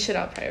 We should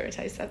all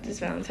prioritize that this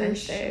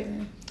Valentine's Day.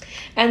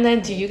 And then,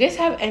 do you guys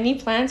have any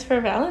plans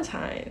for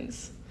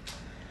Valentine's?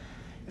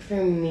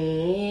 For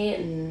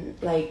me,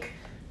 like,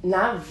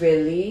 not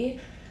really.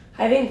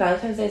 I think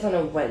Valentine's Day is on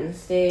a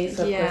Wednesday,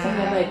 so of course I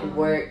have like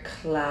work,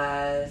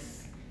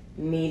 class,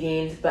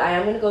 meetings. But I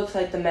am gonna go to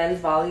like the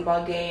men's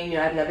volleyball game. You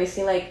know, I've never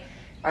seen like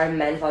our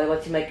men's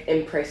volleyball team like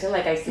in person.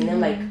 Like I've seen them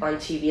like on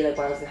TV like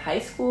when I was in high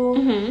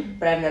school,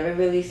 but I've never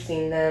really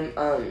seen them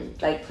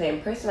like play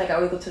in person. Like I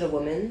always go to the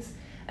women's.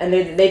 And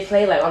they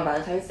play like on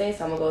Valentine's Day,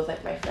 so I'm gonna go with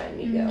like my friend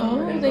Miguel.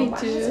 Oh, they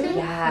do?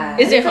 Yeah.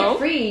 Is it like, home?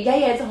 Free. Yeah,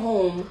 it's a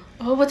home.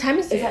 Oh, what time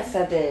is it? It's at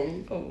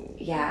 7. Oh.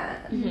 Yeah.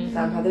 So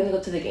I'm probably gonna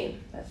go to the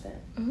game. That's it.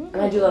 And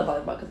I do love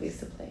volleyball because we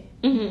used to play.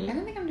 I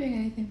don't think I'm doing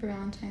anything for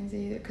Valentine's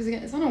Day either, because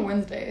again, it's on a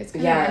Wednesday. It's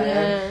kind of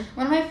random.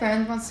 One of my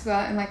friends wants to go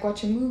out and like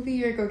watch a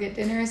movie or go get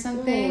dinner or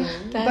something,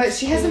 but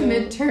she has a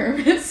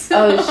midterm.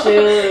 So, oh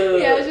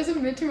shoot! Yeah, she has a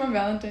midterm on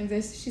Valentine's Day.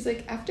 So she's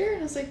like, after,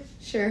 and I was like,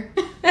 sure.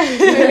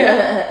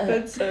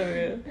 That's so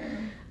good.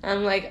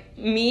 I'm like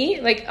me,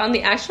 like on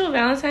the actual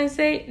Valentine's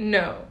Day,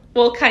 no.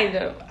 Well, kind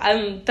of.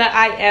 The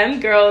IM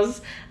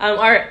girls,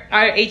 our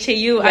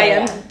HAU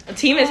IM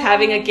team is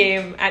having a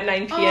game at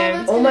 9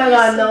 p.m. Oh my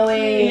god, no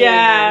way!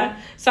 Yeah,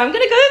 so I'm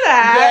gonna go to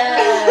that.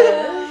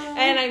 Yes.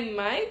 And I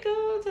might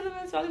go to the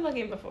men's volleyball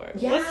game before.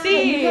 Yeah, we'll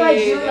see. You can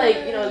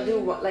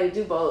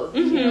do both.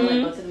 You know,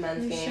 like go to the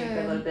men's game for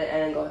a little bit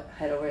and then go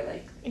head over to the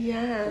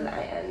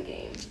IM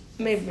game.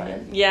 Maybe.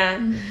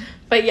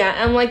 But yeah,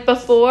 I'm like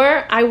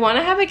before I want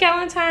to have a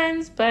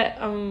Galentine's, but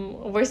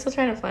we're still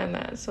trying to plan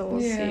that, so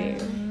we'll see.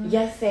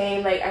 Yeah,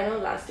 same. Like I know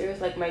last year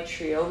was like my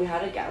trio. We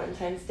had a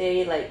Galentine's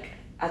Day like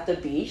at the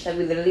beach. Like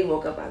we literally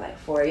woke up at like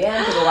 4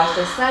 a.m. to go watch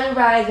the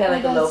sunrise. We had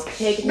like a little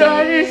picnic.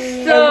 That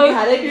is so and we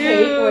had a cute.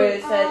 cake where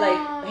it said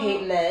like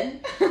hate men.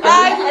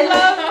 I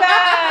love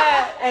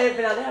that. And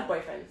but now they have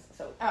boyfriends.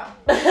 So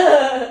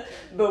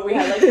but we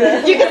had like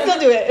you can still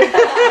do it.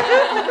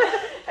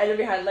 and then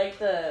we had like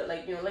the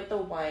like the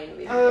wine.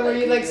 Where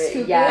you like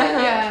scoop it.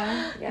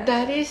 Yeah.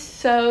 That is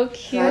so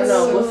cute. I don't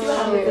know. We'll see what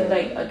So happens with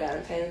cute. like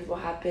Valentine's will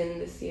happen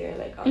this year.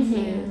 Like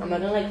obviously, I'm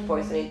not gonna like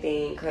force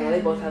anything because I know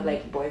they both have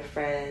like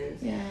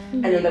boyfriends. Yeah.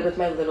 And then like with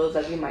my littles,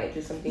 like we might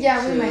do something.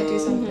 Yeah, too. we might do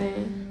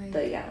something. Like,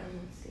 But yeah,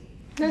 we'll see.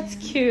 That's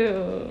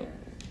cute.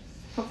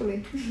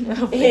 hopefully.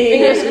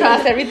 Fingers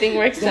crossed everything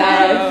works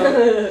out.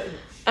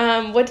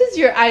 Yeah. What does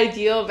your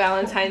ideal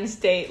Valentine's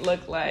date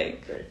look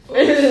like?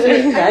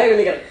 I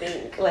really gotta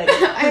think. Like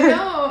I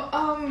know.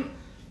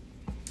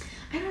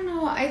 I don't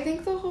know. I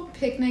think the whole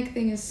picnic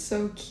thing is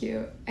so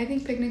cute. I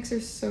think picnics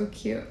are so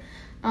cute.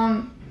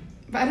 But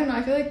I don't know.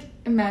 I feel like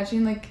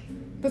imagine like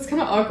that's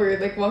kind of awkward.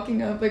 Like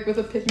walking up like with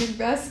a picnic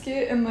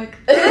basket and like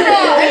I don't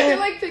know. I feel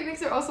like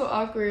picnics are also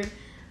awkward.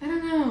 I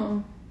don't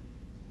know.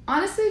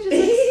 Honestly,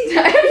 just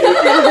like, I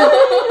don't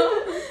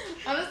know.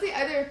 Honestly,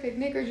 either a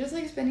picnic or just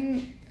like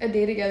spending a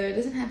day together. It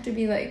doesn't have to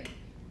be like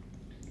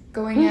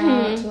going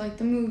out to like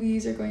the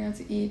movies or going out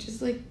to eat.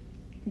 Just like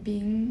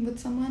being with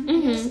someone.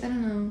 I guess. I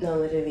don't know. no,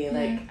 literally,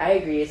 like I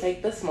agree. It's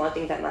like the small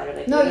things that matter.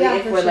 Like No, literally, yeah,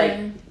 if for we're sure. like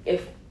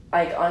if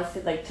like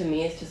honestly like to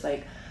me it's just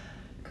like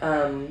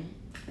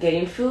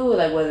getting food,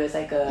 like whether it's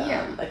like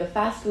a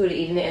fast food,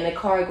 eating it in a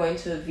car, going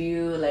to a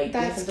view, like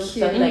doing That's some cute.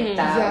 stuff like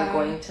that, Yeah. or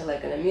going to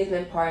like an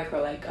amusement park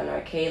or like an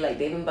arcade, like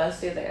Dave and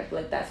Buster's. Like I feel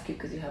like that's cute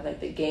because you have like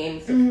the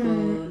games, the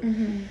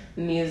food,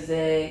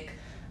 music.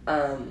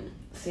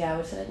 So yeah, I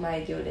would say like my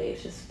ideal day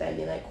is just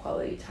spending like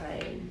quality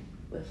time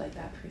with like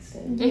that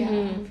person.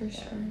 Yeah, for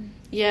sure.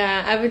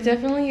 Yeah, I would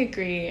definitely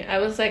agree. I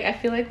was like, I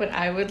feel like what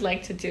I would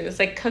like to do is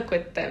like cook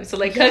with them. So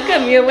like cook a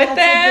meal with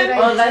them.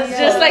 Oh, that's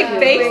Just like so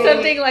bake cute.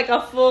 something like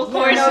a full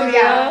course No, meal.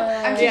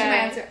 yeah. I'm changing Yeah. my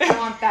answer. I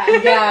want that.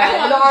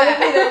 Yeah, no, I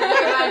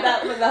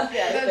honestly, that's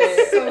the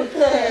That's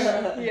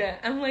so cute. Yeah,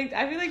 I'm like,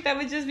 I feel like that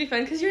would just be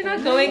fun because you're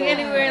not going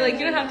anywhere. Like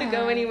you don't have to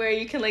go anywhere.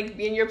 You can like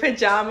be in your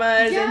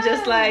pajamas and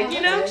just like,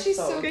 you know, she's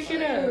so cook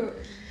cute. it up.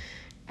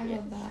 I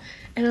love that.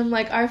 And I'm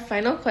like, our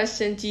final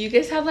question, do you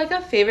guys have like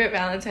a favorite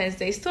Valentine's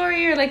Day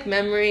story or like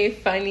memory,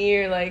 funny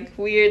or like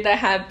weird that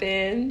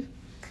happened?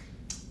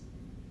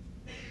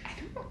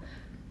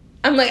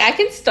 I'm like, I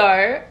can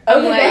start. Okay,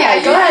 I'm like,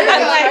 yeah, go ahead.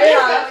 I'm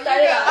like,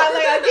 Start it off. I'm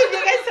like, I'll give you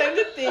guys time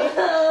to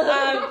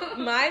think.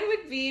 Mine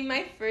would be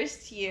my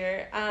first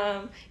year.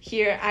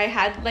 Here I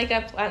had like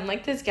a plan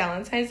like this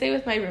Valentine's Day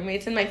with my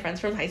roommates and my friends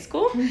from high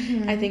school.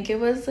 I think it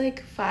was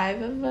like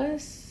 5 of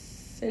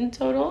us in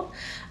total.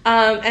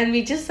 And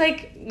we just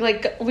like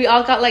we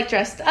all got like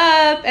dressed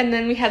up and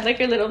then we had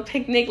like our little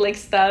picnic like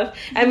stuff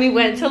and we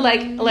went to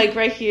like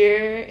right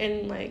here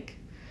in like,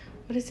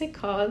 what is it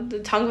called? The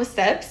Tongva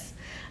Steps.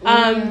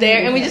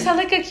 There and we just had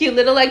like a cute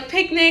little like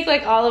picnic,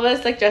 like all of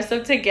us like dressed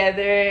up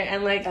together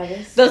and like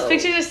those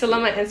pictures are still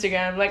on my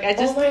Instagram. Like I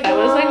just that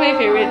was like my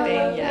favorite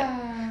thing.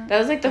 Yeah, that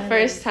was like the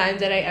first time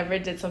that I ever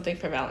did something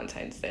for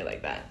Valentine's Day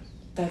like that.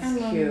 That's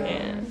love cute. that.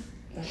 Yeah.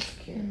 That's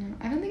cute.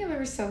 I don't think I've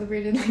ever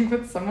celebrated like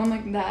with someone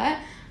like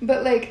that,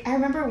 but like I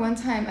remember one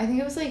time, I think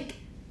it was like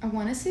I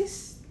want to say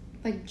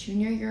like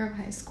junior year of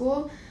high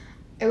school.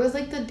 It was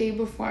like the day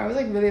before. I was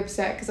like really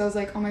upset because I was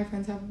like, all my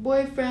friends have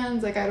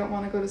boyfriends. Like I don't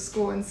want to go to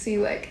school and see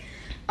like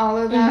all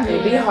of that.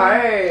 It'd be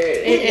hard.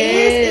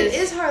 It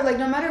is hard. Like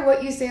no matter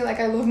what you say,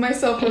 like I love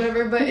myself,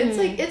 whatever. But it's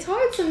like it's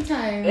hard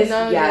sometimes.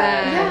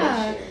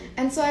 Yeah.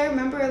 And so I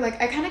remember like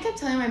I kind of kept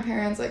telling my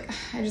parents like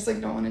I just like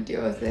don't want to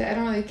deal with it. I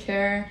don't really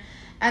care.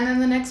 And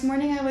then the next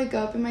morning I wake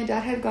up and my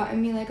dad had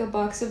gotten me like a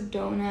box of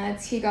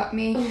donuts. He got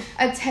me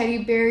a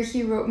teddy bear.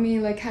 He wrote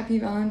me like Happy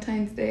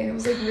Valentine's Day and it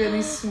was like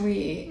really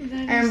sweet. I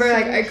remember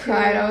like I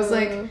cried. I was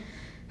like,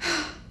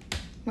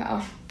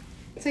 wow.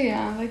 So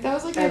yeah, like that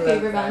was like my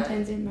favorite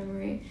Valentine's Day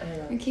memory.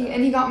 And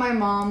he got my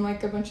mom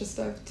like a bunch of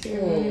stuff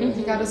too.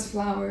 He got us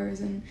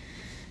flowers and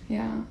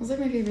yeah, it was like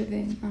my favorite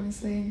thing,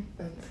 honestly.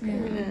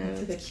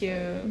 That's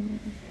cute.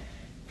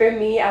 For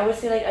me, I would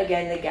say like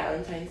again the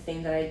Galentine's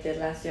thing that I did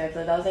last year. I feel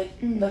like that was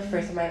like the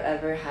first time I've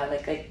ever had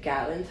like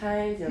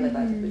Galentine's, you know,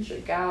 like with your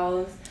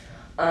gals.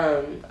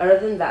 Other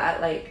than that,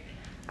 like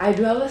I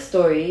do have a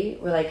story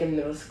where like in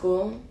middle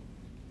school,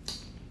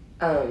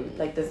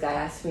 like this guy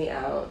asked me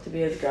out to be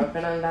his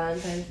girlfriend on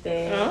Valentine's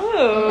Day.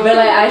 Oh. But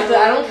like I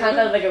don't count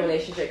that as like a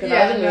relationship because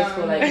I was in middle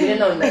school, like we didn't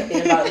know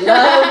nothing about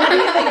love, we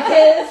didn't even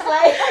kiss,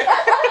 like.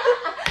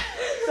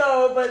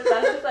 So, but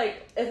that's just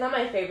like, it's not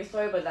my favorite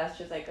story, but that's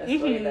just like a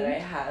story that I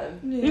have.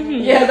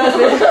 Yeah, that's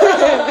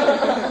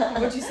it.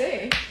 What'd you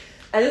say?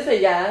 I just said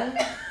yeah.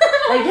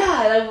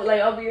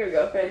 Like I'll be your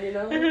girlfriend, you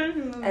know?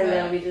 And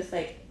then we just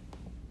like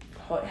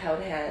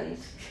held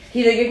hands.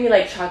 He did give me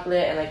like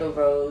chocolate and like a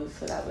rose,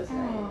 so that was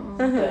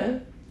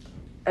nice.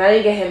 But And I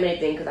didn't get him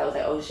anything because I was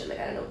like, oh shit, like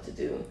I don't know what to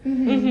do.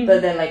 Mm-hmm.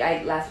 But then like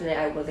last minute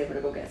I was able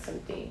to go get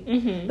something.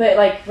 Mm-hmm. But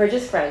like we're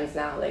just friends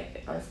now.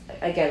 Like honestly,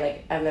 again,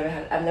 like I've never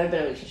been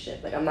in a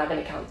relationship. Like I'm not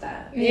gonna count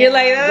that. You're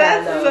like, oh, Yeah,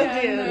 that's no. so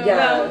Yeah, cute. no. Yeah.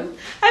 No.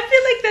 I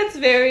feel like that's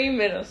very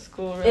middle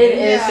school. It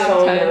is Yeah.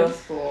 so Time. middle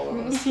school.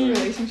 Middle school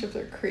relationships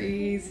are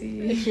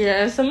crazy.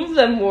 Yeah, some of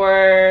them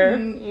were.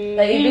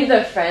 Like it'd be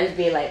the friends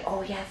being like,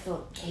 oh yeah,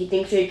 so he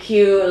thinks you're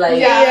cute. Like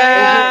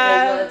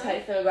Yeah. you want to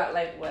text him about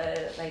like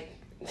what like.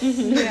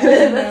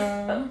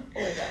 Yeah, Oh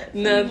my god.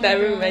 No, Oh my that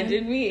God.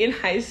 reminded me in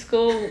high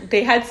school,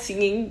 they had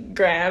singing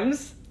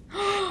grams.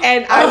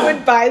 And I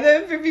would buy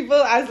them for people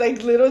as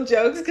like little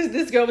jokes because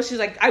this girl, she's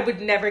like, I would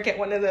never get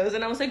one of those.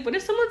 And I was like, what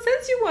if someone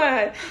sends you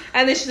one?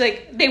 And then she's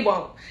like, they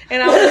won't.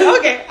 And I was like,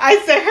 okay, I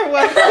sent her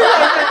one for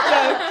like a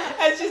joke.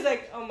 And she's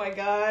like, oh my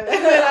God.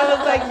 And then I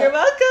was like, you're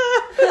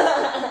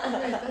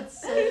welcome. Right,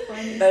 that's so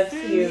funny. That's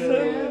cute.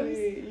 So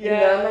funny. You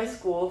know, in my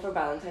school for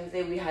Valentine's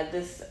Day, we had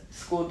this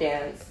school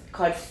dance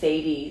called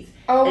Sadie's.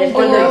 Oh, And it's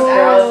when the yes.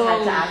 girls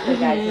had to ask the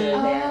guy to the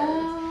Oh.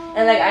 dance.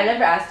 And like I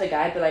never asked a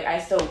guy, but like I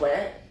still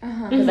went.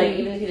 Uh-huh. Because like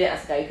even if you didn't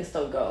ask a guy, you could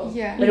still go.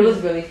 Yeah. But it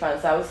was really fun.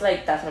 So I was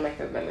like, that's one of my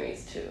favorite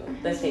memories too.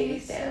 The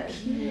Sadie's that's so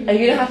dance. cute. And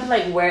you don't have to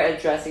like wear a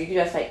dress. Like, you can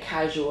dress like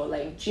casual,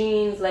 like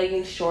jeans,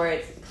 leggings,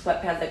 shorts,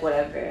 sweatpants, like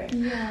whatever.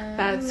 Yeah.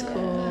 That's Yeah.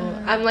 cool.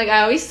 I'm like,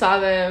 I always saw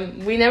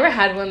them. We never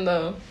had one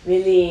though.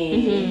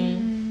 Really?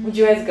 Mhm. Would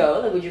you guys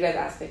go? Like, would you guys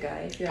ask a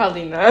guy? If you had-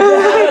 Probably not.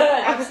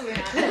 Absolutely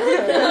not.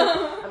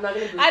 I'm not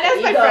gonna boost I'd the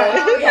ask my ego.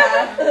 friend.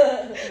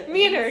 Yeah.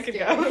 Me and her could go.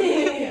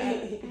 Yeah,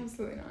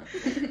 absolutely not.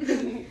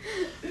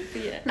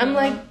 Yeah. I'm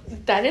like,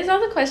 that is all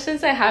the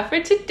questions I have for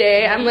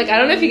today. I'm like, I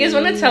don't know if you guys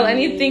want to tell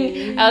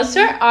anything else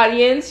to our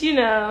audience, you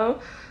know,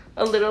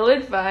 a little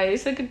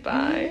advice, a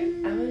goodbye.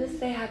 I want to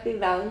say happy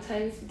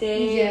Valentine's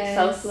Day. Yes.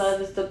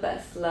 Self-love is the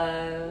best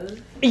love.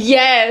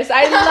 Yes,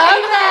 I love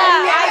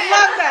that. I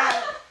love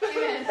that.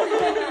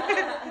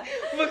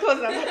 We'll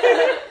close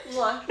that.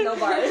 Mwah, no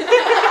bars.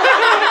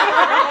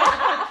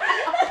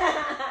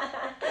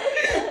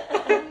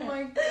 Oh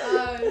my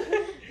god.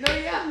 No,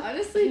 yeah,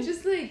 honestly,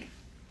 just like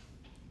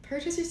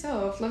purchase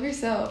yourself, love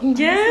yourself.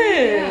 Honestly,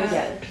 Yes.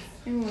 Yeah. Yes.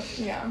 And,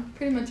 yeah,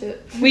 pretty much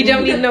it. We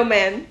don't need no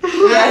man.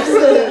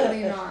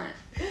 Absolutely not.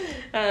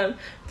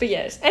 But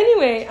yes.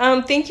 Anyway,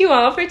 thank you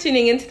all for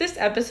tuning into this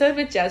episode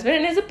with Jasmine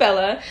and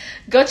Isabella.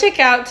 Go check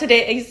out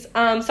today's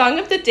song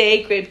of the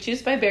day, "Grape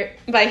Juice" by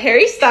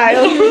Harry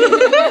Styles.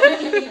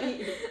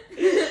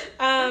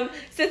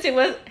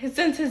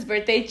 Since his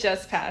birthday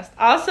just passed.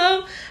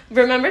 Also,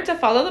 remember to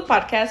follow the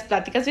podcast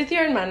Pláticas with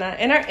Your Hermana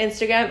and our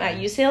Instagram at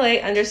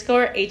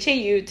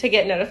UCLA_HAU to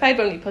get notified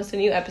when we post a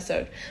new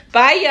episode.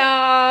 Bye,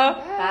 y'all.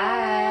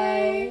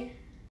 Bye.